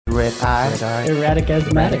Red Eye. Erratic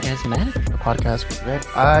Asthmatic. A podcast with Red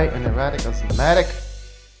Eye and Erratic Asthmatic.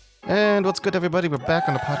 And what's good, everybody? We're back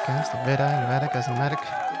on the podcast of Red Eye and Erratic Asthmatic.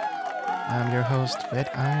 I'm your host,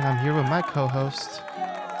 Red Eye, and I'm here with my co-host,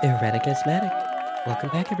 Erratic Asthmatic. Welcome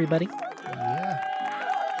back, everybody. Yeah.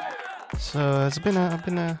 So it's been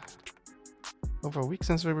over a week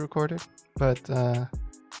since we recorded, but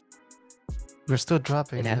we're still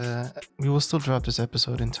dropping. We will still drop this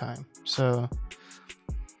episode in time, so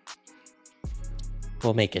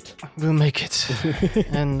We'll make it. we'll make it.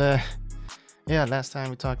 And yeah, last time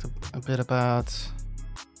we talked a bit about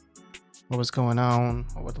what was going on,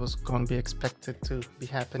 or what was going to be expected to be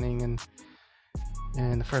happening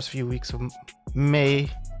in the first few weeks of May,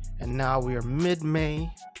 and now we are mid-May.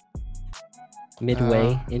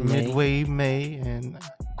 Midway May, and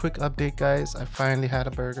quick update, guys. I finally had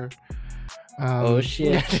a burger. Oh,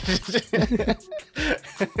 shit.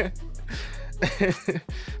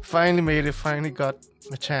 Finally made it. Finally got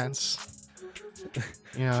a chance.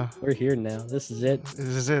 Yeah, We're here now. This is it. this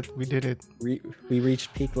is it. We did it. We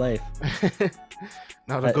reached peak life.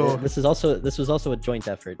 Now to go. This was also a joint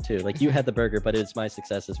effort too. Like, you had the burger, but it's my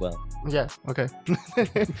success as well. Yeah. Okay.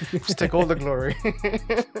 Just take all the glory.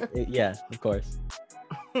 Yeah, of course.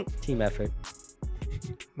 Team effort.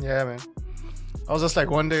 Yeah, man. I was just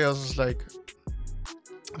like, one day I was just like,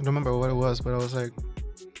 I don't remember what it was, but I was like,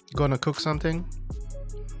 gonna cook something,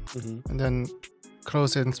 and then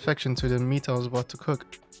close the inspection to the meat I was about to cook.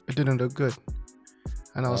 It didn't look good,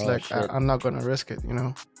 and I was like, I'm not gonna risk it, you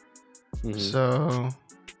know. So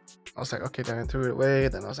I was like, okay, then I threw it away.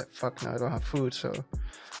 Then I was like, fuck, now I don't have food. So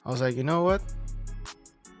I was like, you know what?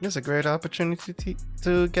 It's a great opportunity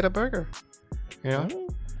to get a burger, you know.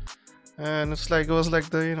 And it's like, it was like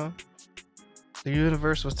the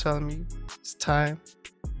universe was telling me it's time.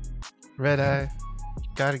 Red Eye, you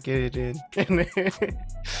gotta get it in.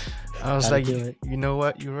 I was like, you know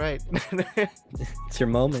what? You're right. It's your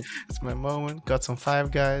moment. It's my moment. Got some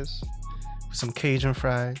Five Guys with some Cajun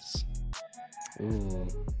fries. Ooh,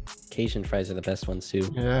 Cajun fries are the best ones too.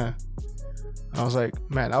 Yeah. I was like,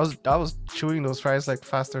 man, I was chewing those fries like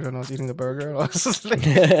faster than I was eating the burger. I was just like,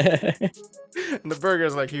 and the burger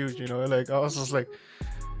is like huge, you know. Like, I was just like,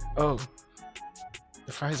 oh,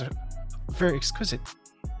 the fries are very exquisite.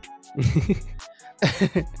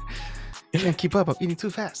 Can't keep up. I'm eating too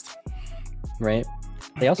fast. Right.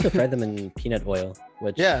 They also fry them in peanut oil,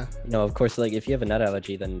 which, Yeah, of course, like, if you have a nut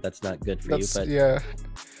allergy, then that's not good for you. But yeah,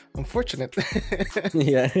 unfortunate.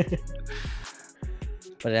 yeah.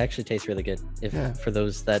 But it actually tastes really good for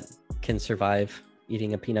those that can survive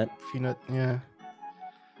eating a peanut. Peanut, yeah.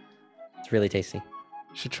 It's really tasty.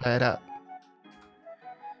 Should try it out.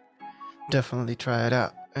 Definitely try it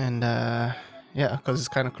out. And yeah, because it's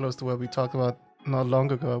kind of close to what we talked about not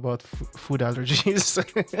long ago about food allergies.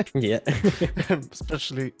 Yeah.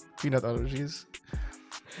 Especially peanut allergies.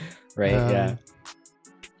 Right, yeah.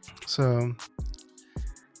 So,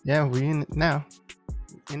 yeah, we in now.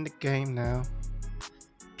 In the game now.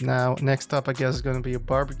 Now, next up, I guess, is going to be a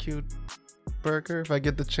barbecued burger if I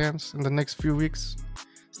get the chance in the next few weeks.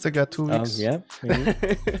 Still got 2 weeks. Yeah.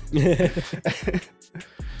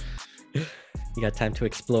 You got time to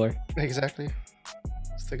explore Exactly.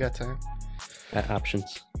 Still got time.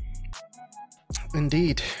 options.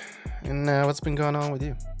 Indeed. And what's been going on with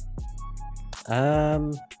you?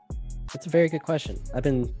 That's a very good question. I've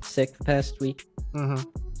been sick the past week.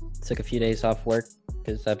 Took a few days off work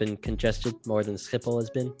because I've been congested more than Schiphol has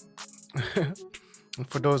been.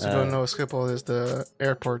 For those who don't know, Schiphol is the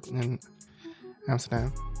airport in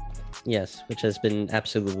Amsterdam. Yes, which has been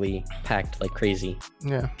absolutely packed like crazy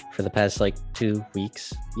Yeah, for the past like 2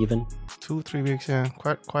 weeks, even. 2-3 weeks. Yeah,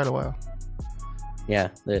 quite a while. Yeah,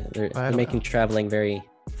 they're making traveling very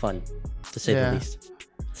fun, to say the least.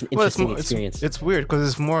 It's an interesting experience. It's weird because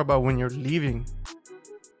it's more about when you're leaving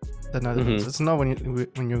the Netherlands. It's not when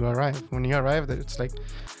you arrive. When you arrive, it's like,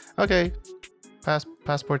 okay,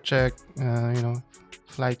 passport check,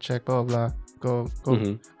 flight check, blah blah blah.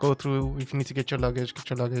 Go through. If you need to get your luggage,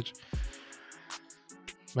 get your luggage.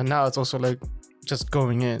 But now it's also like just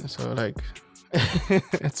going in. So like,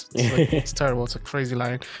 it's terrible. It's a crazy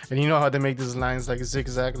line. And you know how they make these lines like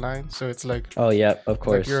zigzag lines. So it's like, oh yeah, of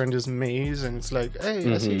course. like you're in this maze, and it's like,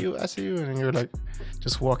 hey, I see you, and you're like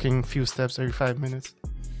just walking a few steps every 5 minutes.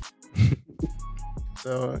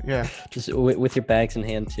 So yeah, just with your bags in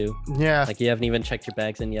hand too. Yeah, like you haven't even checked your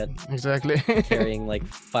bags in yet. Exactly. Carrying like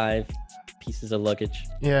 5 pieces of luggage.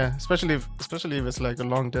 Yeah, especially if it's like a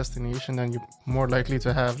long destination, then you're more likely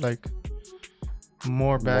to have like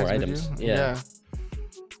more bags with items. you. Yeah.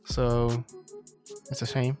 So It's a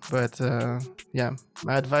shame, but yeah,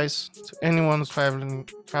 my advice to anyone who's traveling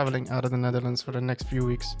out of the Netherlands for the next few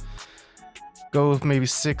weeks: go maybe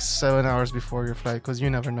 6-7 hours before your flight, because you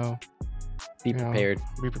never know. Be prepared.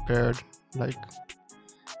 Be prepared. Like,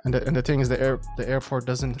 and the thing is, the airport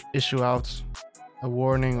doesn't issue out a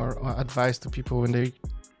warning or advice to people when they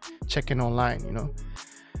check in online.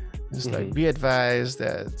 It's like, be advised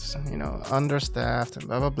that understaffed and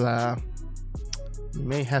blah blah blah. You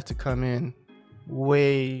may have to come in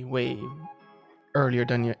way earlier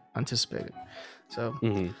than you anticipated. So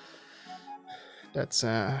that's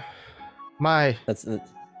my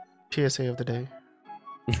PSA of the day.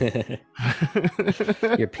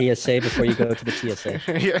 Your PSA before you go to the TSA.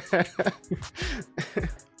 Yeah.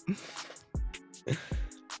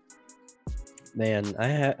 Man,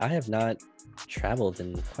 I have not traveled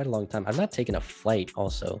in quite a long time. I've not taken a flight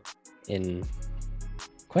also in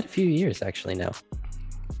quite a few years actually now.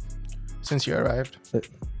 Since you arrived?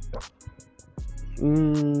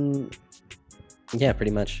 Yeah,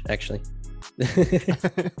 pretty much actually.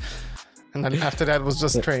 And then after that was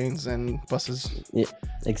just trains and buses. Yeah,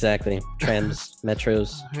 exactly. Trams,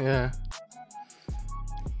 metros. Yeah.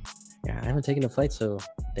 Yeah, I haven't taken a flight, so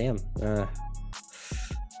damn.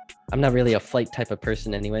 I'm not really a flight type of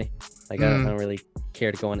person anyway. Like, I don't really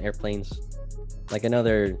care to go on airplanes. Like, I know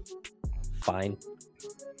they're fine,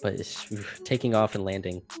 but taking off and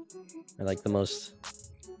landing are like the most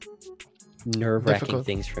nerve-wracking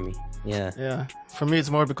things for me. Yeah. Yeah. For me, it's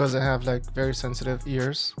more because I have like very sensitive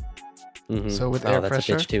ears. So with air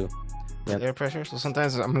pressure, that's a bitch too. Yep. Air pressure. So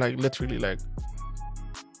sometimes I'm like literally like,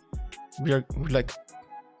 we're like,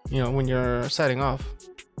 when you're setting off,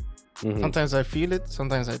 sometimes I feel it,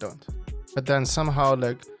 sometimes I don't. But then somehow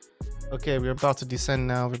like, okay, we're about to descend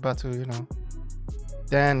now. We're about to,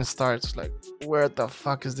 then it starts like, where the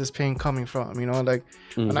fuck is this pain coming from? Like,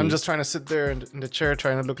 and I'm just trying to sit there in the chair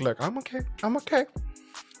trying to look like I'm okay.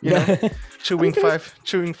 Chewing five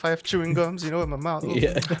chewing gums, in my mouth.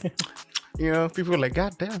 Yeah. People are like,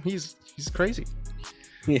 God damn, he's crazy.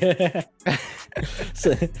 Yeah.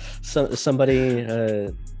 so somebody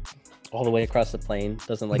all the way across the plane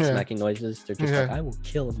doesn't like smacking noises. They're just like, I will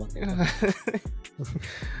kill a motherfucker.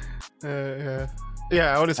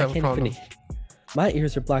 Yeah, I always have a problem. My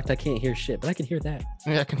ears are blocked. I can't hear shit, but I can hear that.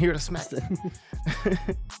 Yeah, I can hear the smack.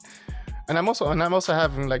 And I'm also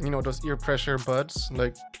having like, those ear pressure buds,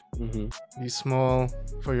 like these small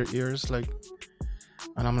for your ears, like,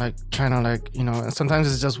 and I'm like trying to like, and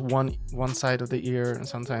sometimes it's just one side of the ear, and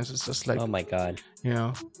sometimes it's just like, oh my god,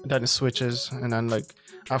 and then it switches, and then like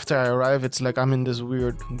after I arrive, it's like I'm in this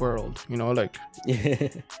weird world, like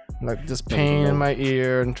like this pain in my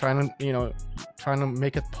ear and trying to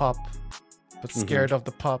make it pop, but scared of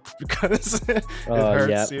the pop because it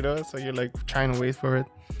hurts, so you're like trying to wait for it.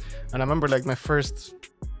 And I remember like my first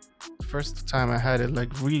time I had it like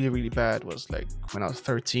really, really bad was like when I was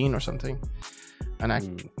 13 or something. And I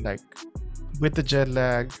like with the jet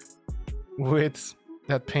lag, with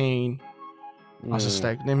that pain, I was just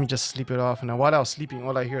like, let me just sleep it off. And then while I was sleeping,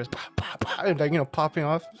 all I hear is pop, pop, pop, like, popping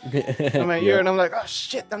off in my ear. And I'm like, oh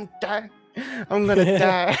shit, I'm dying. I'm gonna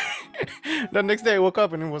die. The next day I woke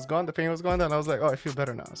up and it was gone. The pain was gone. And I was like, oh, I feel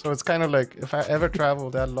better now. So it's kind of like if I ever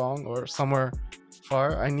travel that long or somewhere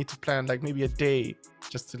far, I need to plan like maybe a day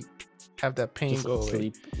just to have that pain just go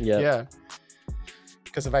away. Yeah.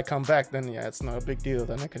 Because if I come back, then it's not a big deal.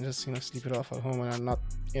 Then I can just sleep it off at home, and I'm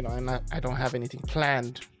not, I don't have anything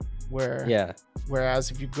planned.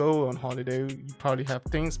 Whereas if you go on holiday, you probably have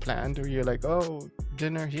things planned, or you're like, oh,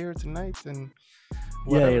 dinner here tonight, and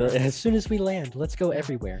whatever. Yeah. As soon as we land, let's go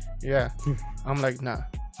everywhere. Yeah. I'm like, nah.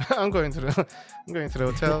 I'm going to the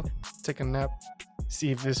hotel, take a nap,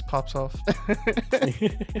 see if this pops off.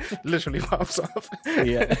 Literally pops off.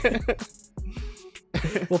 Yeah.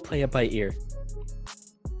 We'll play it by ear.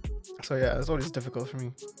 So yeah, it's always difficult for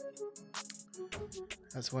me.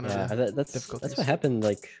 That's one of the difficulties. That's what happened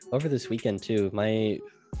like over this weekend too.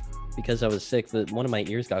 Because I was sick, one of my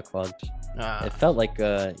ears got clogged. It felt like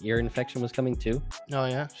ear infection was coming too. Oh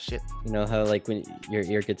yeah, shit. You know how like when your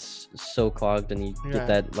ear gets so clogged and you get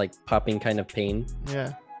that like popping kind of pain.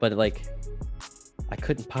 Yeah. But like, I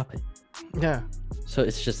couldn't pop it. Yeah. So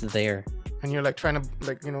it's just there. And you're like trying to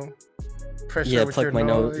like pressure with plug your my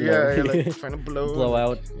nose. Yeah, you're like trying to blow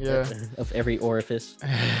out. Yeah. Of every orifice.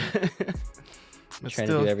 But trying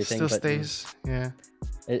to do everything. Still but stays. Yeah.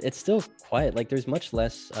 It's still quiet. Like there's much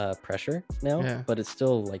less pressure now, but it's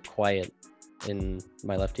still like quiet in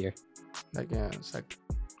my left ear. Like it's like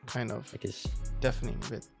kind of like it's deafening a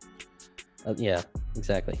bit. Yeah,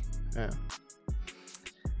 exactly. Yeah.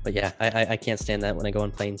 But yeah, I can't stand that when I go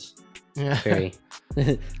on planes. Yeah. Very,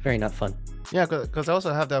 very not fun. Yeah, because I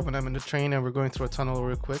also have that when I'm in the train and we're going through a tunnel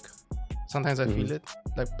real quick. Sometimes I feel it,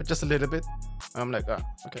 like, but just a little bit. I'm like, ah,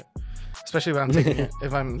 okay. Especially when I'm taking it,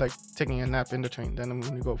 if I'm like taking a nap in the train, then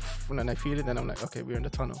when you go, and I feel it, then I'm like, okay, we're in the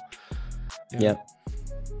tunnel. Yeah.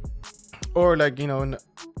 Or like, you know, in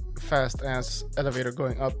fast ass elevator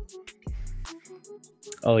going up.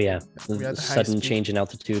 Oh yeah, We had the the high sudden speed. change in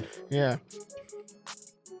altitude. Yeah.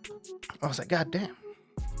 I was like, God damn.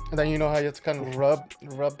 And then you know how you have to kind of rub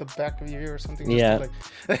the back of your ear or something. Just Yeah. to,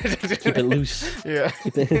 like... Keep it loose. Yeah.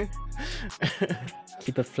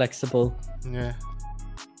 Keep it flexible. Yeah.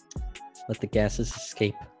 Let the gases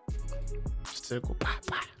escape. Still go bah,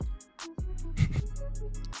 bah.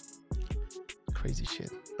 Crazy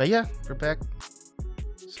shit. But yeah, we're back.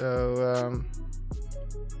 So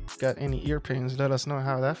got any ear pains, let us know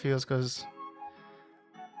how that feels, because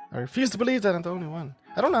I refuse to believe that I'm the only one.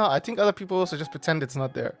 I don't know. I think other people also just pretend it's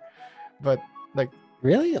not there. But like,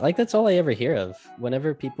 Really? Like that's all I ever hear of. Whenever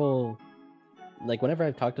I've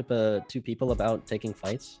talked to people about taking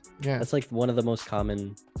flights, yeah, that's like one of the most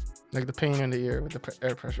common. like the pain in the ear with the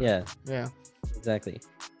air pressure. Yeah, Yeah. exactly.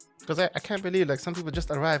 Because I can't believe like some people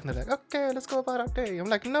just arrive and they're like, okay, let's go about our day. I'm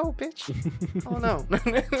like, no, bitch. Oh no.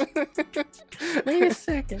 Wait a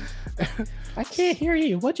second. I can't hear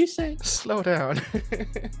you. What'd you say? Slow down.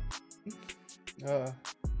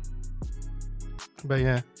 But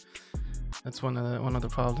yeah, that's one of the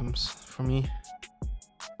problems for me,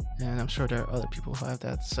 and I'm sure there are other people who have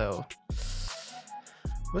that. So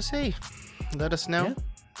we'll see. Let us know.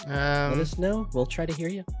 Let us know. We'll try to hear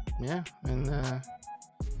you. Yeah, and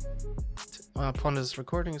upon this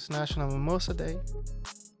recording, it's National Mimosa Day.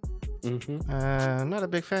 Not a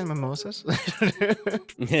big fan of mimosas.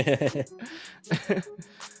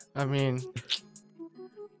 I mean,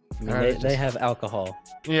 they have alcohol.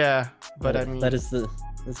 Yeah, but I mean, that's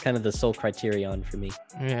kind of the sole criterion for me.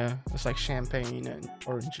 Yeah, it's like champagne and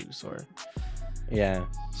orange juice or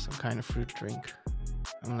some kind of fruit drink.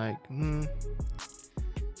 I'm like,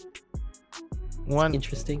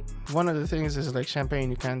 Interesting. One of the things is like champagne,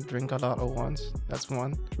 you can't drink a lot at once. That's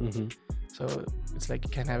one. So it's like you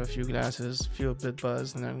can have a few glasses, feel a bit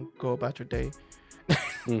buzzed, and then go about your day.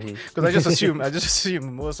 Because I just assume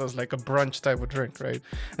mimosa is like a brunch type of drink, right?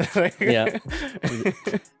 Yeah.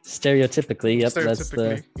 Stereotypically, yep.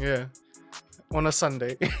 Stereotypically, yeah. On a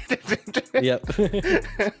Sunday. Yep.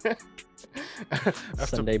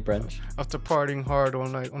 Sunday brunch. After partying hard all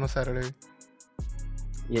night on a Saturday.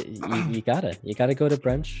 You gotta go to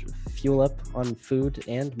brunch, fuel up on food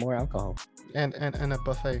and more alcohol. And a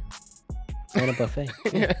buffet. And a buffet.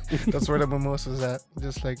 Yeah, that's where the mimosa's at.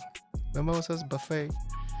 Just like mimosas buffet.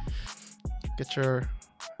 Get your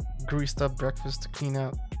greased up breakfast to clean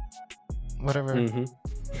out whatever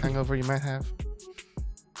hangover you might have.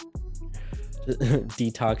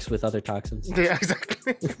 Detox with other toxins. Yeah,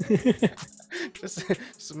 exactly. just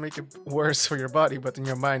make it worse for your body, but in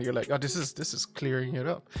your mind you're like, oh, this is clearing it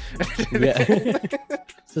up. Yeah.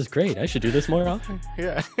 This is great. I should do this more often.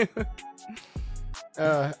 Yeah.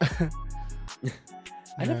 I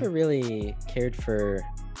never really cared for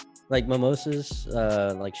like mimosas,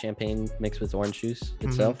 like champagne mixed with orange juice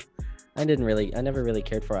itself. I never really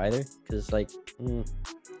cared for either, because like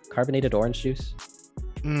carbonated orange juice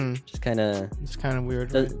just kind of, it's kind of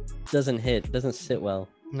weird, doesn't sit well.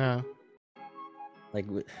 No, like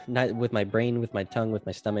not with my brain, with my tongue, with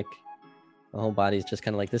my stomach. The whole body's just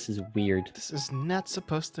kind of like, this is weird. This is not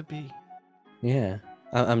supposed to be. Yeah,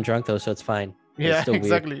 I'm drunk though, so it's fine. Yeah,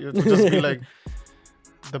 exactly. It'll just be like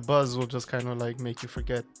the buzz will just kind of like make you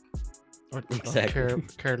forget or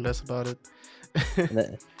care less about it.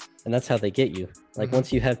 And that's how they get you. Like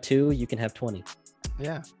once you have 2, you can have 20.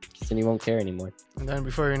 Yeah. Then you won't care anymore. And then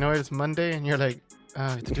before you know it, it's Monday, and you're like,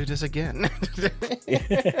 I have to do this again.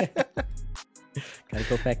 Gotta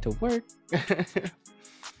go back to work.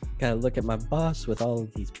 Gotta look at my boss with all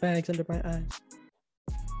of these bags under my eyes.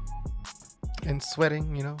 And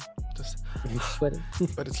sweating, just sweating.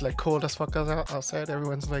 But it's like cold as fuck outside.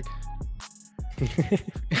 Everyone's like,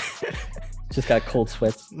 just got cold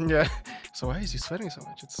sweats. Yeah. So why is he sweating so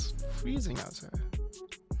much? It's freezing outside.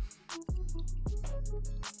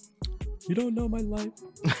 You don't know my life.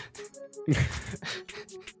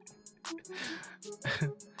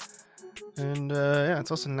 And yeah,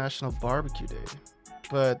 it's also National Barbecue Day.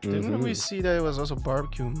 But didn't we see that it was also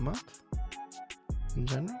barbecue month in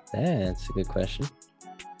general? That's a good question.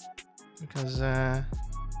 Because I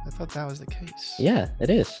thought that was the case. Yeah, it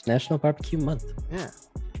is National Barbecue Month. Yeah.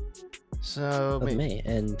 So May,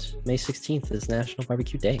 and May 16th is National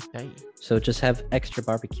Barbecue Day. Hey. So just have extra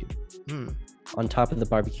barbecue on top of the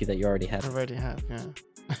barbecue that you already have. Yeah.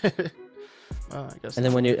 I guess. And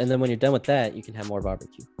then when you're done with that, you can have more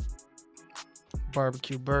barbecue.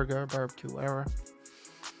 Barbecue burger, barbecue whatever.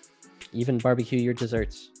 Even barbecue your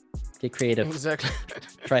desserts. Get creative. Exactly.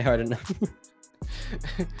 Try hard enough.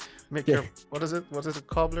 Make Yeah. your what is it? What is it?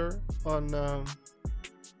 Cobbler on Oh,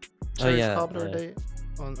 cherry yeah, cobbler day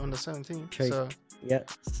on the 17th. cherry- So Yeah,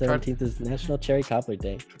 17th is National Cherry Cobbler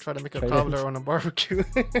Day. try to make a Try to- cobbler on a barbecue.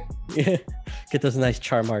 Yeah, get those nice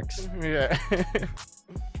char marks. Yeah.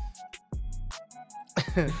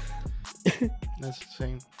 That's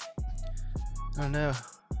insane. Oh no.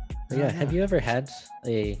 But yeah, have you ever had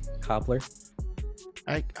a cobbler,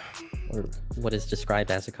 I or what is described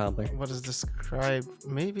as a cobbler? what is described?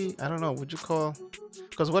 Maybe I don't know. Would you call?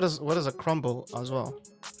 Because what is a crumble as well?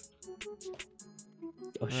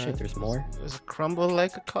 Oh shit, there's more. Is a crumble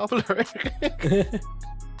like a cobbler?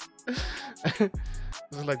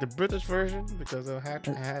 Is it like the British version? Because I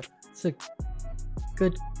had It's a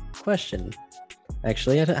good question.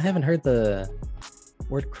 Actually, I haven't heard the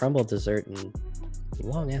word crumble dessert in a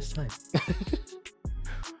long ass time.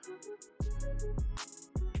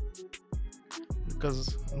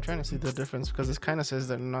 because I'm trying to see the difference because it kind of says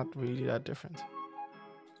they're not really that different.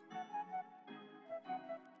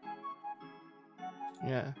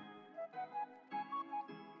 Yeah.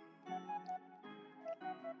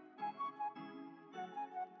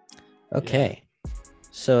 Okay.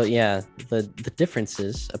 So yeah, the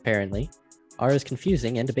differences apparently are as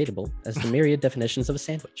confusing and debatable as the myriad definitions of a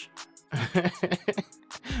sandwich.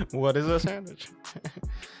 What is a sandwich?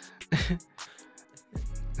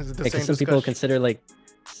 Is it the Because same some people discussion?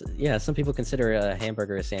 consider some people consider a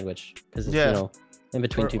hamburger a sandwich because it's Yeah. in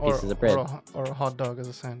between two pieces of bread. or a hot dog as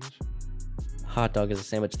a sandwich. Hot dog is a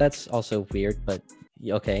sandwich. That's also weird, but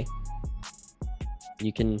okay.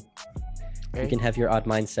 You can Okay. have your odd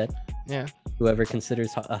mindset. Yeah. Whoever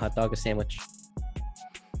considers a hot dog a sandwich.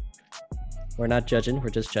 We're not judging, we're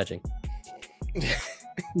just judging.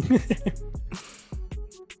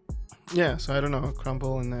 Yeah, so I don't know,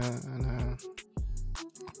 crumble and a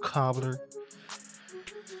cobbler.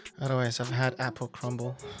 Otherwise, I've had apple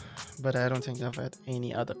crumble, but I don't think I've had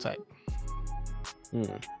any other type. Hmm,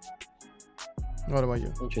 What about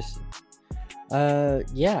you? interesting.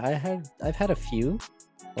 Yeah, I've had a few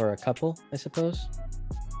or a couple, I suppose.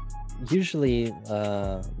 Usually,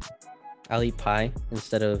 I'll eat pie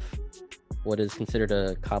instead of what is considered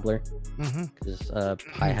a cobbler, Mm-hmm. because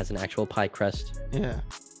pie has an actual pie crust, Yeah.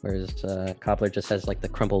 whereas cobbler just has like the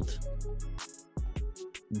crumbled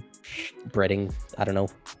breading, I don't know,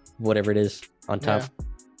 whatever it is on top.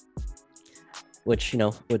 Which,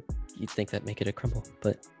 would you'd think that make it a crumble,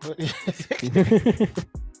 but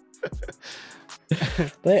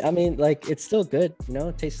but I mean, like, it's still good,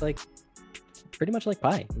 it tastes like pretty much like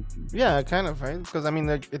pie. Yeah, kind of, right? Because I mean,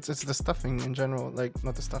 like, it's the stuffing in general, like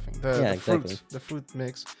not the stuffing, the exactly. fruit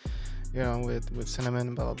mix, with cinnamon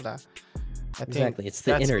and blah blah blah. I think Exactly, it's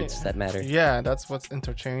the that's innards it. that matter. Yeah, that's what's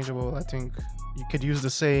interchangeable. I think you could use the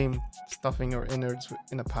same stuffing or innards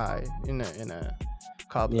in a pie, in a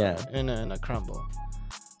cobbler, Yeah. in a crumble,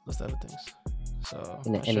 those type of things. So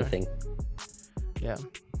In not sure. anything. Yeah.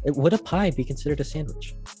 Would a pie be considered a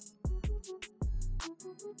sandwich?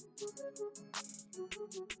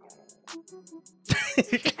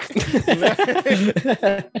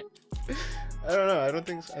 I don't know. I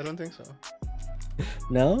don't think so.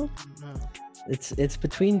 No, No. it's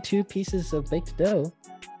between two pieces of baked dough.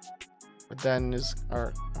 But then is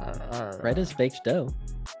our Bread is baked dough.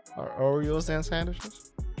 are Oreos then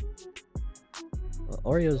sandwiches? Well,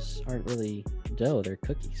 Oreos aren't really dough; they're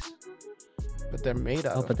cookies. But they're made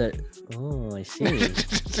out. Oh, of but that. Oh, I see.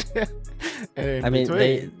 And in I mean,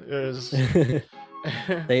 between, there's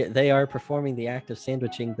they are performing the act of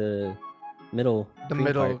sandwiching the middle. the cream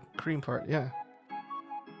middle part. cream part. Yeah.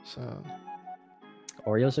 So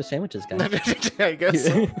Oreos are sandwiches, guys. I guess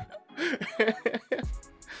so.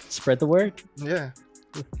 Spread the word. Yeah.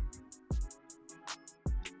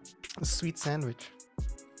 A sweet sandwich.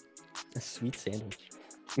 A sweet sandwich.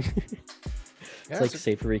 Yeah, It's like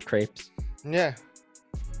savory crepes. yeah.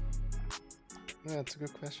 Yeah, that's a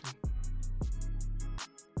good question.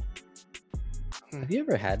 Have you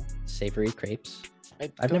ever had savory crepes?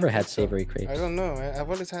 I've don't never think had so. savory crepes. I don't know. I've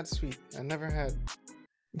always had sweet. I never had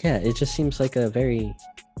Yeah, it just seems like a very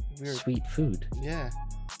weird. sweet food. Yeah.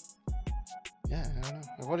 Yeah, I don't know.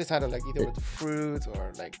 I've always had it like either with fruit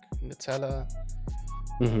or like Nutella,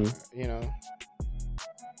 Hmm.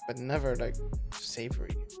 but never like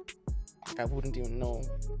savory. Like I wouldn't even know.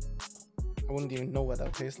 I wouldn't even know what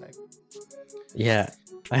that tastes like. Yeah,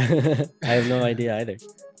 I have no idea either.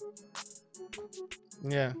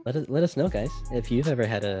 Yeah. Let us know, guys, if you've ever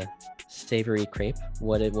had a savory crepe,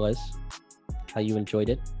 what it was, how you enjoyed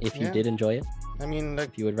it, if you did enjoy it. I mean, like,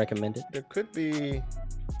 if you would recommend it. There could be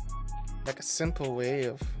like a simple way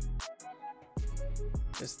of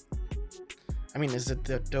just. I mean, is it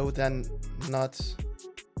the dough then not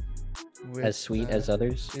with, as sweet as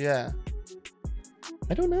others? Yeah.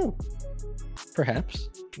 I don't know. Perhaps.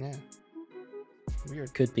 Yeah.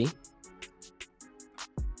 Weird. Could be.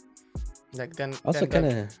 Like then. Also, kind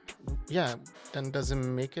of. Yeah. Then does it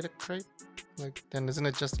make it a crepe? Like then isn't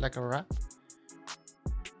it just like a wrap?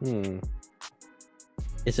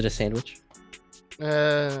 Is it a sandwich?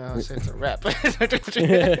 I'll say it's a wrap.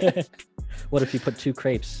 What if you put two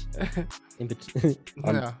crepes in between?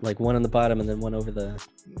 No. Like one on the bottom and then one over the.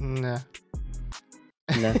 Nah.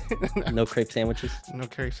 No. No crepe sandwiches. No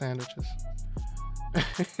crepe sandwiches.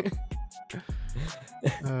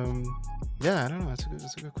 Yeah, I don't know.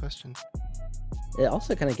 That's a good question. It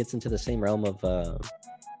also kind of gets into the same realm of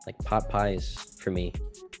like pot pies for me,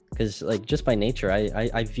 because like just by nature,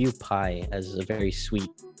 I view pie as a very sweet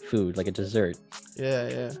food, like a dessert.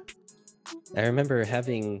 Yeah. I remember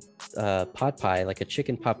having pot pie, like a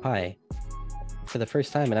chicken pot pie, for the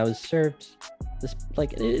first time, and I was served this,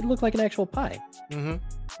 like, it looked like an actual pie. Mm-hmm.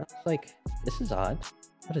 I was like, this is odd.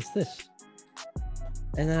 What is this?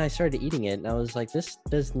 And then I started eating it, and I was like, this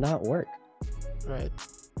does not work. Right.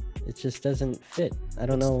 It just doesn't fit. I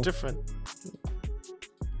don't know. It's different.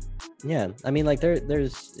 Yeah, I mean, like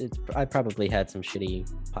I probably had some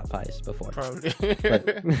shitty pot pies before. Probably.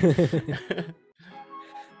 But,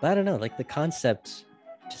 but I don't know. Like the concept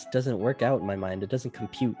just doesn't work out in my mind. It doesn't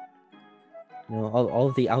compute. You know, all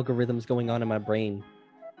of the algorithms going on in my brain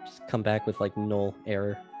just come back with like null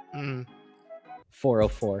error.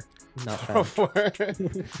 404. Not found.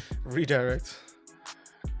 404. Redirect.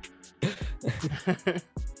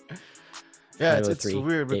 Yeah, it's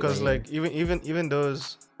weird because gateway. Like even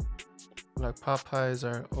those like pot pies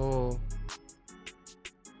are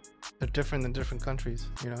they're different in different countries,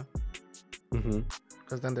 you know.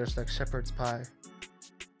 Because then there's like shepherd's pie.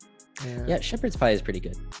 Yeah, shepherd's pie is pretty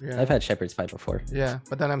good. Yeah. I've had shepherd's pie before. Yeah,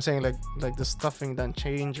 but then I'm saying like the stuffing then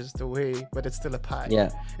changes the way, but it's still a pie. Yeah.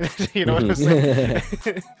 You know what I'm saying?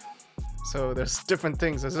 So there's different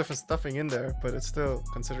things. There's different stuffing in there, but it's still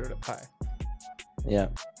considered a pie. Yeah.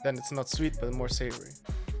 Then it's not sweet, but more savory.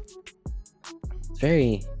 It's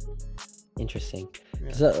very interesting.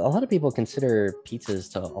 Because a lot of people consider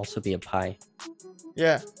pizzas to also be a pie.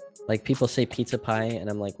 Yeah. Like people say pizza pie, and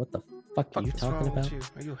I'm like, what the fuck are you talking about?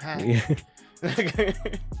 Are you high?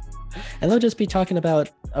 And they'll just be talking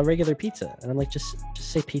about a regular pizza, and I'm like, just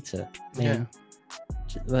say pizza, man.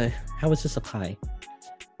 Yeah. How is this a pie?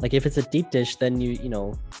 Like if it's a deep dish, then you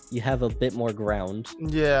know you have a bit more ground.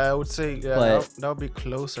 Yeah, I would say that would be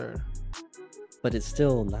closer. But it's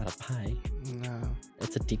still not a pie. No.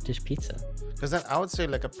 It's a deep dish pizza. Because then I would say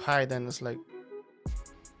like a pie then is like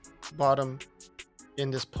bottom in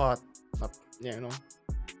this pot, you know,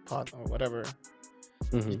 pot or whatever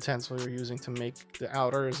utensil you're using to make the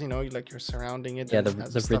outers, you know, like you're surrounding it. Yeah,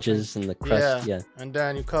 the ridges and the crust. Yeah. And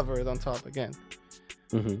then you cover it on top again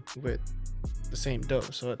with the same dough.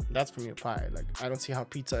 So that's for me a pie. Like I don't see how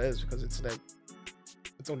pizza is, because it's like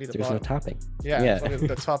it's only the bottom. There's no topping. Yeah.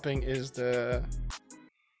 The topping is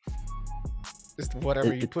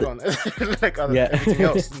whatever you put on it. Like everything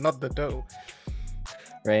else, not the dough.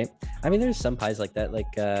 Right. I mean, there's some pies like that,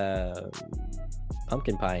 like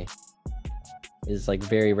pumpkin pie is like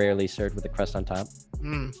very rarely served with a crust on top.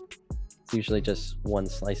 It's usually just one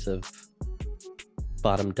slice of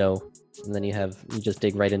bottom dough, and then you just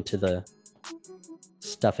dig right into the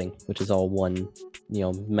stuffing, which is all one, you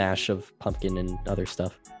know, mash of pumpkin and other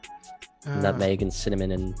stuff, nutmeg and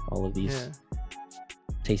cinnamon and all of these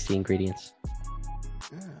tasty ingredients.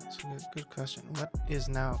 Yeah, that's a good question. What is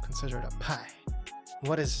now considered a pie?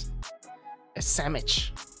 What is a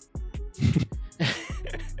sandwich?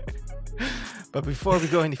 But before we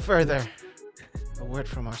go any further, a word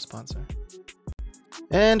from our sponsor.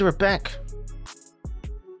 And we're back.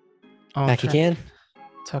 Back again?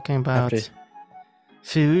 Talking about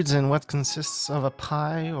foods and what consists of a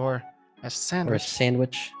pie or a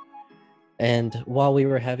sandwich. And while we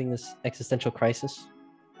were having this existential crisis,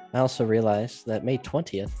 I also realized that May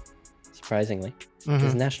 20th, surprisingly,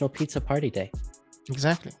 is National Pizza Party Day.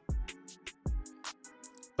 Exactly.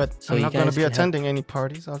 But so I'm not going to be attending any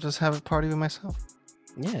parties. I'll just have a party with myself.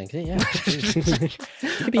 Yeah. It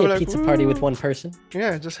could be a pizza party with one person.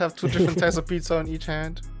 Yeah, just have 2 different types of pizza on each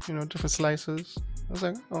hand. You know, different slices. I was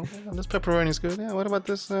like, oh, this pepperoni is good. Yeah, what about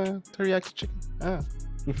this teriyaki chicken?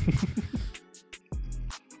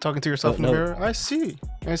 Talking to yourself in the mirror. I see.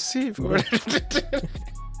 Yes,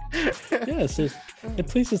 it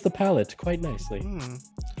pleases the palate quite nicely.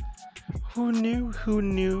 Who knew? Who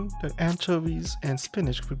knew that anchovies and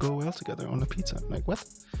spinach would go well together on a pizza? Like what?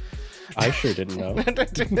 I sure didn't know.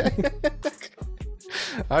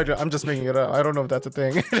 I'm just making it up. I don't know if that's a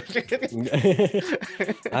thing.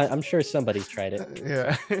 I'm sure somebody's tried it.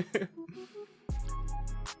 Yeah.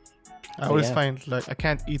 I always find like I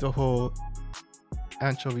can't eat a whole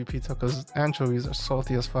anchovy pizza because anchovies are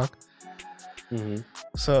salty as fuck.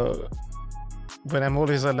 So when I'm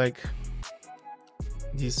always at like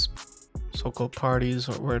these so-called parties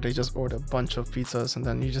or where they just order a bunch of pizzas and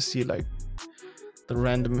then you just see like the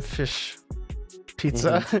random fish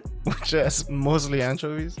pizza which has mostly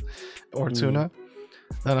anchovies or tuna,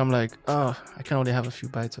 then I'm like, oh, I can only have a few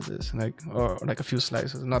bites of this, and like, or like a few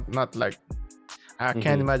slices, not like I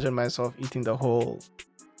can't imagine myself eating the whole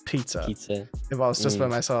pizza. If I was just by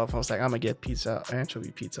myself, I was like, I'm gonna get pizza,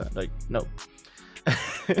 anchovy pizza. Like, no.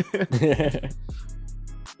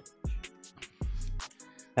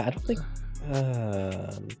 I don't think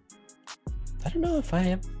I don't know if I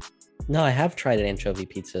have. No, I have tried an anchovy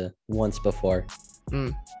pizza once before.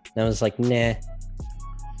 And I was like, nah.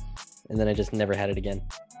 And then I just never had it again.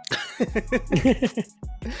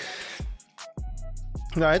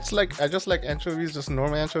 No, it's like I just like anchovies, just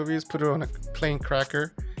normal anchovies. Put it on a plain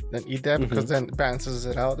cracker, then eat that because then it balances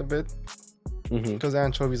it out a bit. Because the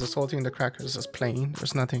anchovies are salty and the cracker is just plain.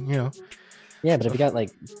 There's nothing, you know. Yeah, but if you got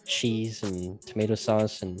like cheese and tomato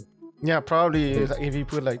sauce and yeah, probably if you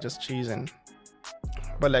put like just cheese and,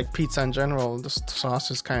 but like pizza in general, the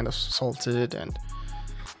sauce is kind of salted and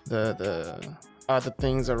the other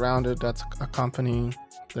things around it that's accompanying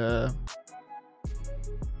the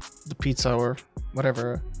pizza or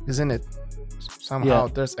whatever is in it. Somehow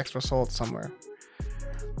there's extra salt somewhere.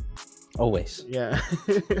 Always. Yeah.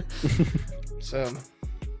 So,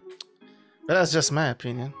 but that's just my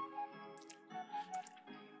opinion.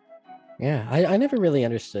 Yeah, I never really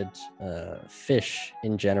understood fish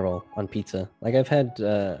in general on pizza. Like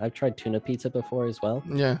I've tried tuna pizza before as well.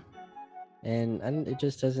 Yeah. And it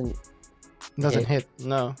just doesn't hit.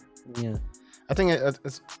 No. Yeah. I think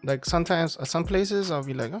it's like sometimes at some places I'll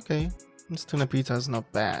be like, okay, this tuna pizza is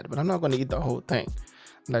not bad, but I'm not going to eat the whole thing.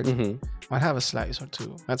 Like, I'll have a slice or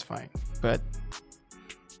two. That's fine. But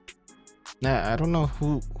nah, I don't know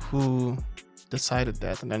who decided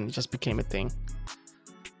that, and then it just became a thing.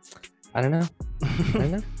 I don't know.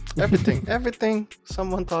 Everything.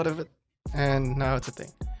 Someone thought of it, and now it's a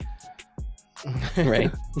thing.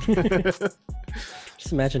 Right.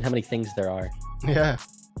 Just imagine how many things there are. Yeah.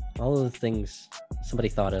 All of the things somebody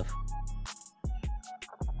thought of.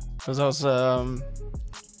 Because I was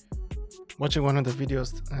watching one of the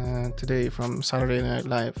videos today from Saturday Night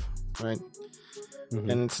Live, right?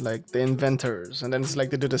 And it's like the inventors, and then it's like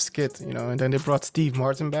they did a skit, you know, and then they brought Steve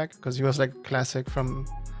Martin back because he was like a classic from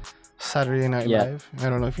Saturday Night Live. I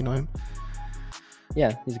don't know if you know him.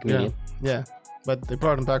 Yeah, he's a comedian. Yeah, but they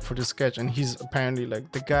brought him back for the sketch, and he's apparently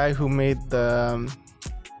like the guy who made the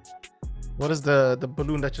what is the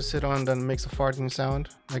balloon that you sit on that makes a farting sound,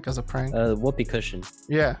 like as a prank? Whoopee cushion.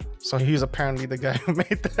 Yeah, so he's apparently the guy who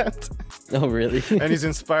made that. Oh, really? And he was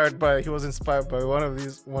inspired by one of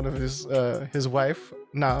his wife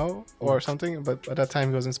now or something, but at that time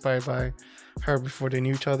he was inspired by her before they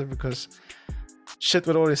knew each other because shit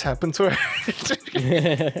would always happen to her.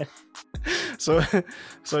 so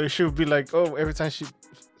she would be like, oh, every time she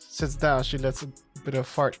sits down she lets a bit of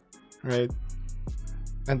fart, right?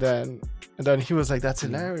 And then he was like, that's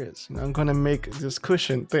hilarious, you know, I'm gonna make this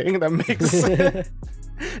cushion thing that makes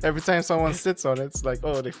every time someone sits on it, it's like,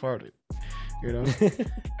 oh, they farted, you know.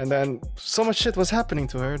 And then so much shit was happening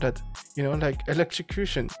to her that, you know, like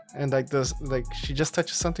electrocution, and like this, like she just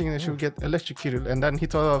touches something and she would get electrocuted. And then he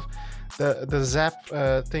thought of the zap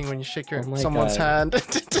thing when you shake someone's hand.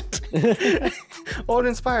 All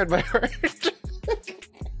inspired by her.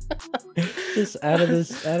 Just out of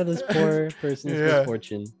this poor person's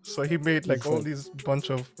misfortune. So he made like all these bunch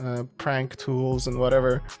of prank tools and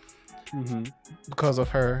whatever because of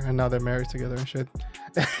her, and now they're married together and shit.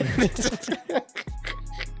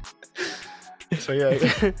 So yeah,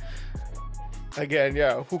 again,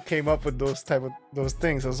 who came up with those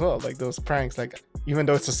things as well, like those pranks, like even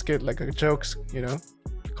though it's a skit, like a jokes, you know,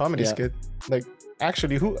 comedy skit, like.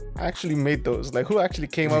 Actually, who actually made those? Like, who actually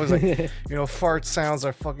came up with like, you know, fart sounds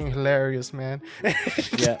are fucking hilarious, man.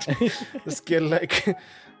 Yeah. Let's get like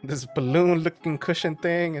this balloon-looking cushion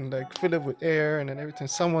thing and like fill it with air, and then every time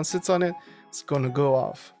someone sits on it, it's gonna go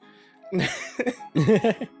off.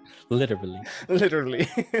 Literally.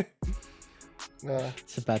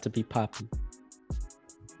 It's about to be popping.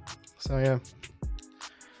 So yeah,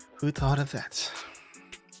 who thought of that?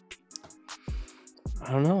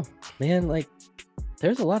 I don't know, man. Like,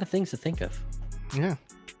 there's a lot of things to think of. Yeah.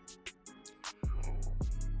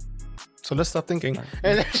 So let's stop thinking.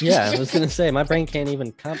 Yeah, I was gonna say my brain can't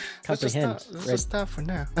even comprehend. Let's just stop for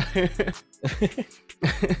now.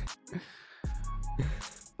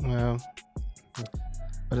 Well,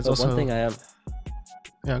 but it's also one thing I have.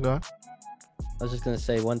 Yeah, go on. I was just gonna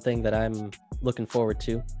say one thing that I'm looking forward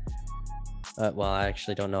to. Well, I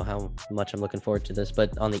actually don't know how much I'm looking forward to this,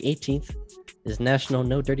 but on the 18th is National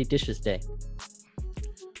No Dirty Dishes Day.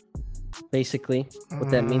 Basically, what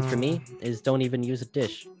that means for me is don't even use a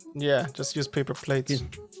dish. Yeah, just use paper plates.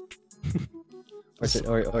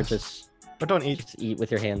 or just But don't eat. Just eat with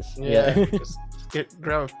your hands. Yeah. Just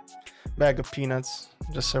grab a bag of peanuts.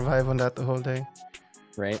 Just survive on that the whole day.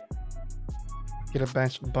 Right. Get a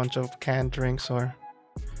bunch of canned drinks or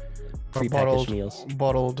Prepackaged meals.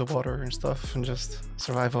 Bottled water and stuff, and just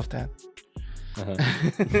survive off that.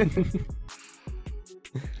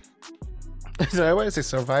 So I want to say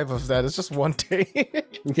survive off that. It's just one day.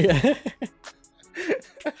 Yeah.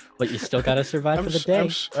 But you still gotta survive for the day.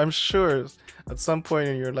 I'm sure at some point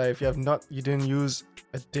in your life you didn't use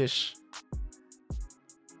a dish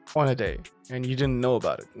on a day and you didn't know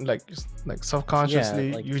about it. Like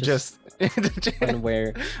subconsciously, you just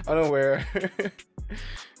unaware.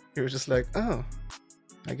 You were just like, oh,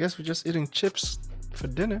 I guess we're just eating chips for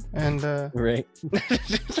dinner and right.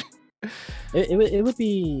 It would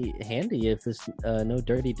be handy if this No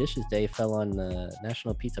Dirty Dishes Day fell on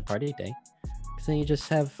National Pizza Party Day, because then you just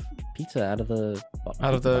have pizza out of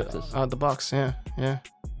the box. Yeah.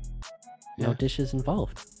 No dishes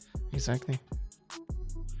involved. Exactly.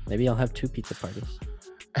 Maybe I'll have 2 pizza parties.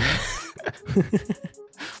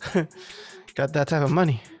 Got that type of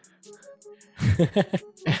money.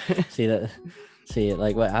 See,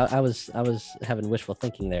 like what I was having wishful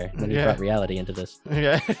thinking there, and then you brought reality into this.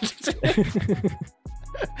 Yeah.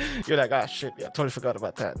 You're like, oh shit, yeah, totally forgot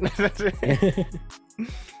about that.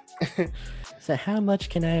 So how much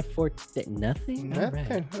can I afford to Nothing?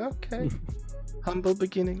 Nothing. Right. Okay. Humble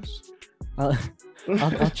beginnings. I'll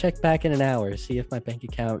check back in an hour, see if my bank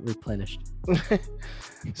account replenished.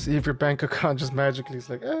 See if your bank account just magically is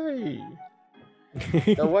like, hey.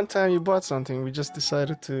 That one time you bought something, we just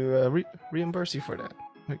decided to reimburse you for that.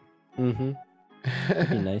 Like, That'd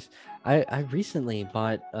be nice. I recently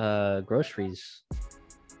bought groceries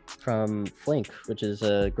from Flink, which is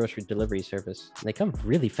a grocery delivery service. They come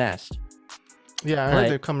really fast. Yeah, I heard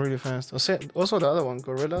they come really fast. Also the other one,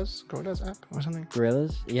 Gorillas app or something.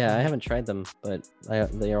 Gorillas? Yeah, I haven't tried them, but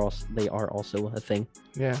they are also a thing.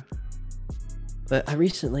 Yeah. But I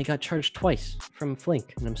recently got charged twice from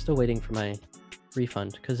Flink, and I'm still waiting for my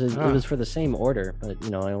refund because it was for the same order, but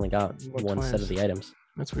I only got one set of the items.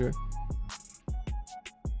 That's weird.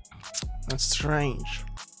 That's strange.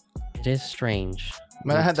 It is strange.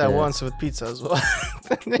 Man, I had that once with pizza as well.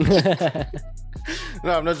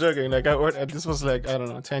 No, I'm not joking. Like I ordered, this was like, I don't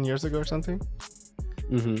know, 10 years ago or something.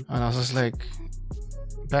 And I was just like,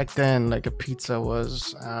 back then, like a pizza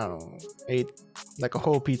was, I don't know, like a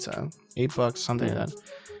whole pizza, $8, something like that.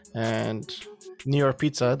 And New York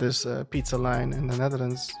Pizza, this pizza line in the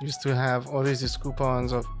Netherlands, used to have always these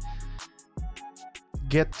coupons of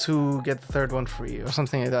get 2, get the third one free or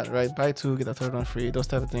something like that, right? Buy 2, get the third one free, those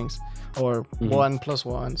type of things. Or 1 +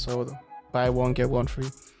 1, so buy 1, get 1 free.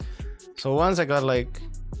 So once I got like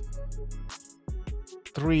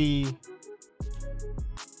 3,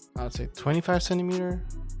 I would say 25 centimeter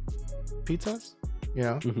pizzas,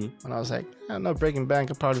 and I was like, I'm not breaking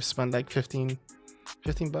bank. I probably spent like $15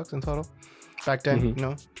 in total back then,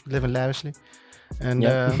 living lavishly. And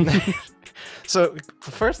so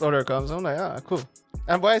the first order comes, I'm like, cool.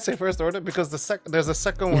 And why I say first order, because there's a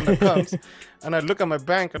second one that comes, and I look at my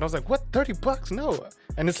bank and I was like, what, $30? No.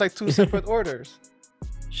 And it's like 2 separate orders.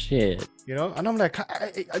 Shit. And I'm like,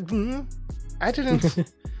 I didn't. I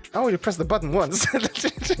only pressed the button once.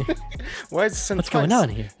 Why is this? What's going on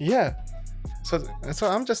here? Yeah. So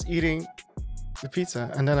I'm just eating the pizza,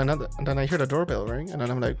 and then I hear the doorbell ring, and then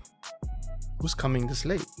I'm like, who's coming this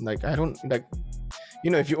late? Like, I don't like,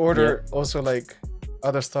 if you order also like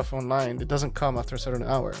other stuff online, it doesn't come after a certain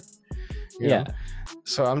hour. You know?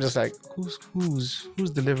 So I'm just like, who's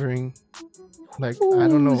delivering? Like, I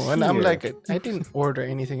don't know. And I'm like, I didn't order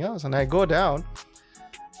anything else. And I go down,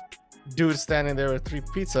 dude standing there with 3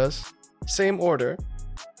 pizzas, same order.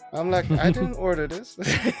 I'm like, I didn't order this.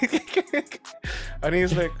 And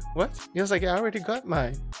he's like, what? He was like, I already got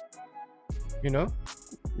mine. Yeah.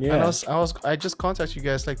 And I just contacted you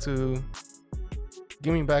guys like to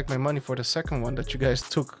give me back my money for the second one that you guys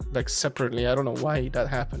took like separately. I don't know why that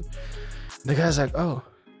happened. The guy's like, oh,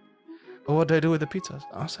 "Oh, what do I do with the pizzas?"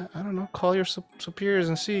 I was like, "I don't know. Call your superiors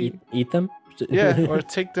and see." Eat them. Yeah, or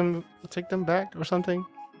take them back or something.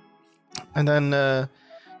 And then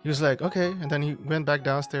he was like, "Okay," and then he went back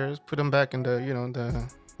downstairs, put them back in the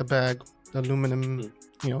the bag, the aluminum,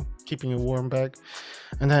 keeping it warm bag.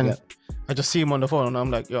 And then I just see him on the phone, and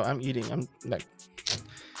I'm like, "Yo, I'm eating." I'm like,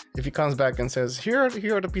 if he comes back and says, "Here are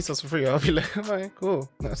the pizzas for free," I'll be like, "All right, cool.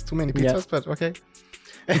 That's too many pizzas, but okay."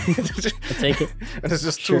 I'll take it. And it's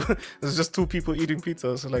just two people eating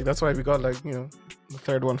pizzas. So like that's why we got like the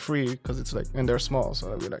third one free, because it's like, and they're small,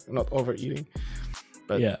 so we're like not overeating.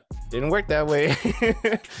 But didn't work that way.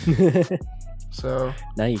 So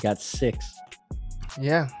now you got 6.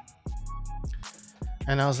 Yeah.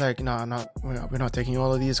 And I was like, no, we're not taking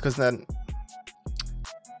all of these, because then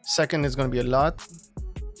second is gonna be a lot.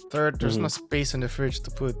 Third, there's no space in the fridge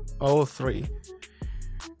to put all 3.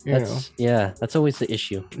 That's always the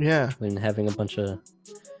issue. Yeah. When having a bunch of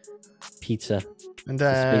pizza and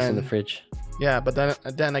then space in the fridge. Yeah, but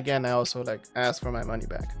then again, I also like asked for my money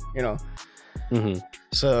back.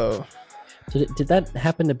 So did that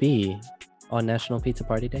happen to be on National Pizza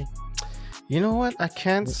Party Day? You know what? I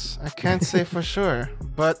can't say for sure,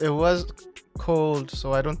 but it was cold,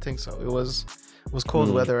 so I don't think so. It was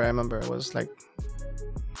cold weather. I remember it was like,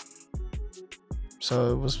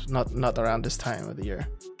 so it was not around this time of the year.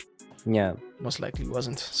 Yeah, most likely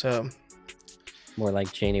wasn't. So more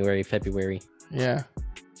like January, February. Yeah,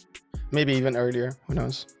 maybe even earlier. Who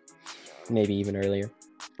knows? Maybe even earlier.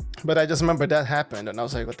 But I just remember that happened, and I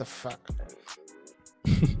was like, "What the fuck?"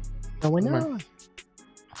 Going on?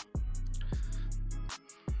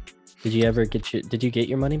 Did you ever get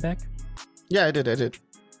your money back? Yeah, I did.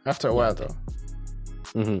 After a while, though.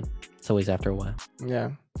 It's always after a while. Yeah.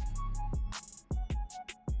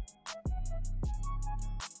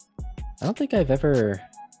 I don't think I've ever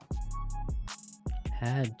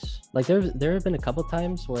had, like, there have been a couple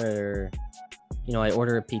times where, I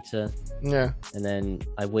order a pizza. Yeah. And then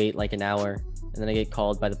I wait like an hour, and then I get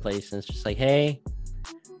called by the place, and it's just like, "Hey,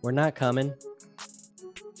 we're not coming."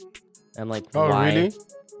 I'm like, "Oh, why?" Really?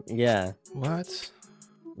 Yeah. What?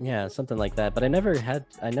 Yeah, something like that. But I never had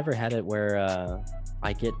it where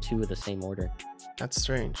I get 2 of the same order. That's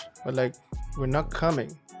strange. But like, we're not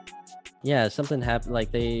coming. Yeah, something happened.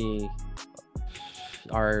 Like they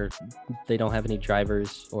don't have any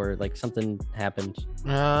drivers, or like something happened.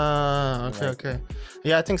 Okay.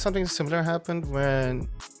 Yeah, I think something similar happened when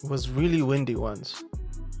it was really windy once.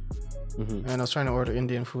 And I was trying to order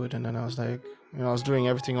Indian food, and then I was like, I was doing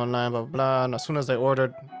everything online, blah, blah, and as soon as I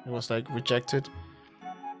ordered, it was like rejected,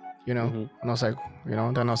 and I was like,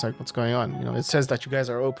 then I was like, what's going on? It says that you guys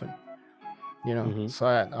are open, so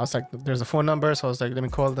I was like, there's a phone number, so I was like, let me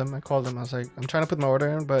call them. I called them. I was like, I'm trying to put my order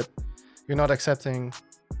in, but you're not accepting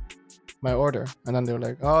my order. And then they were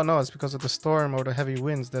like, oh no, it's because of the storm or the heavy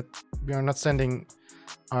winds that we are not sending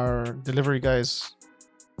our delivery guys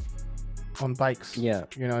on bikes. Yeah.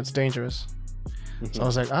 It's dangerous. So I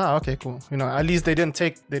was like, okay, cool. At least they didn't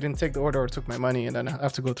take the order or took my money, and then I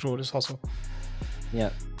have to go through all this hustle.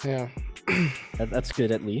 Yeah. That's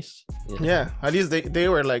good, at least. Yeah, at least they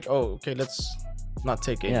were like, oh, okay, let's not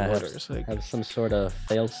take any orders. Have some sort of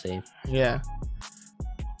fail safe. Yeah.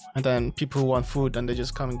 And then people who want food, then they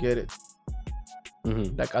just come and get it,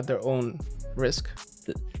 like at their own risk.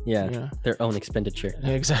 Their own expenditure.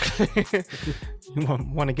 Exactly. You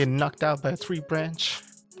want to get knocked out by a tree branch?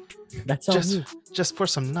 That's all. Just for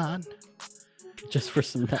some naan. Just for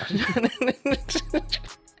some naan.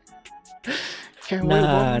 Can't wait.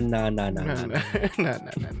 Nah.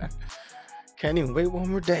 Can't even wait one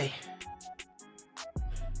more day.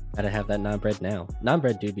 Gotta have that naan bread now. Naan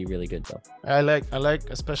bread do be really good though. I like,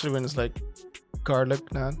 especially when it's like garlic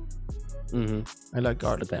naan. I like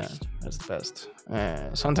garlic naan. That's the best.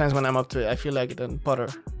 Sometimes when I'm up to it, I feel like then butter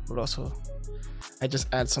would also. I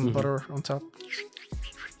just add some butter on top.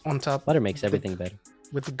 Butter makes everything better.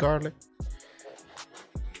 With the garlic.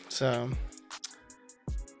 So.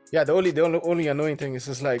 Yeah, the only annoying thing is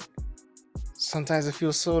just like sometimes it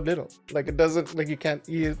feels so little. Like it doesn't, like you can't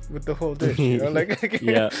eat it with the whole dish. Like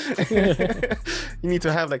yeah. You need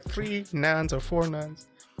to have like 3 naans or 4 naans.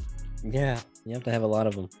 Yeah, you have to have a lot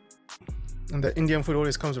of them. And the Indian food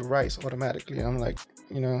always comes with rice automatically. I'm like,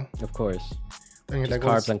 Of course. Then you're like,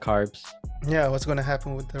 carbs and carbs. Yeah, what's gonna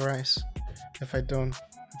happen with the rice if I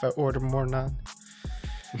order more naan?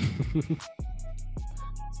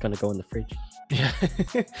 It's gonna go in the fridge. Yeah.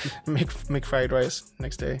 make fried rice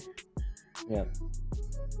next day. Yeah.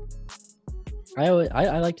 I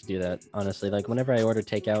like to do that, honestly. Like whenever I order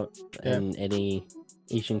takeout in any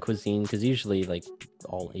Asian cuisine, because usually like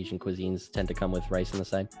all Asian cuisines tend to come with rice on the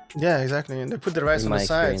side. Yeah, exactly. And they put the rice In on the my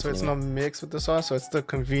side, experience so it's anyway. not mixed with the sauce, so it's still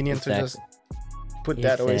convenient to just Exactly. put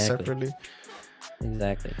that away Exactly. separately.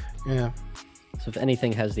 Exactly. Yeah. So if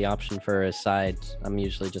anything has the option for a side, I'm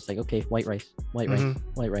usually just like, okay, white rice, white rice, Mhm.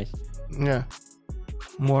 white rice, Yeah.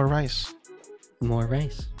 More rice more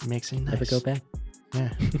rice. makes it nice. Never go back.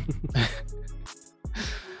 Yeah.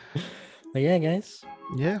 But yeah, guys,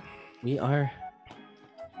 Yeah. we are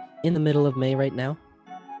in the middle of May right now.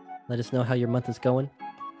 Let us know how your month is going.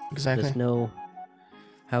 Let Exactly. us know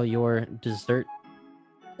how your dessert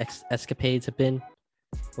escapades have been.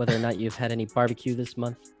 Whether or not you've had any barbecue this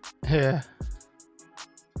month. Yeah.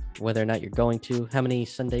 Whether or not you're going to. How many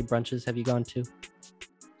Sunday brunches have you gone to?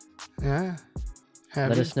 Yeah. Have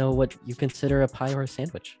Let you? us know what you consider a pie or a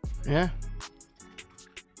sandwich. Yeah.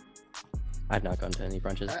 I've not gone to any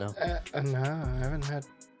brunches, no. No, I haven't had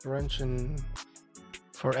brunch in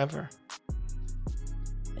forever.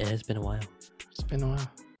 It has been a while. It's been a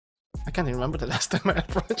while. I can't even remember the last time I had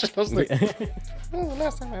brunch. I was like, oh, the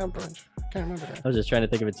last time I had brunch. I can't remember I that. was just trying to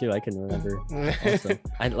think of it too. I can remember. Also,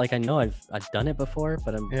 I know I've done it before,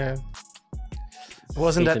 but I'm Yeah. It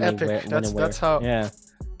wasn't that escaping me epic. when and where. That's how. Yeah,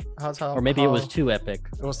 That's how. or maybe it was how- too epic.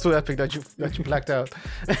 It was too epic that you blacked out.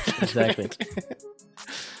 Exactly.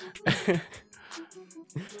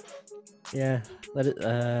 Yeah, let it.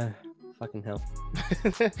 Fucking hell.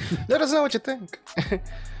 Let us know what you think.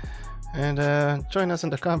 And join us in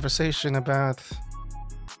the conversation about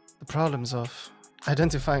the problems of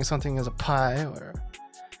identifying something as a pie or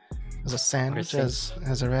as a sandwich, as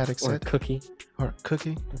Erratic Or a said, cookie. or a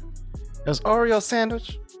cookie. As Oreo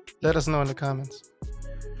sandwich. Let us know in the comments.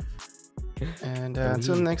 And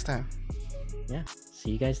until next time, Yeah.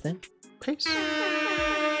 See you guys then. peace.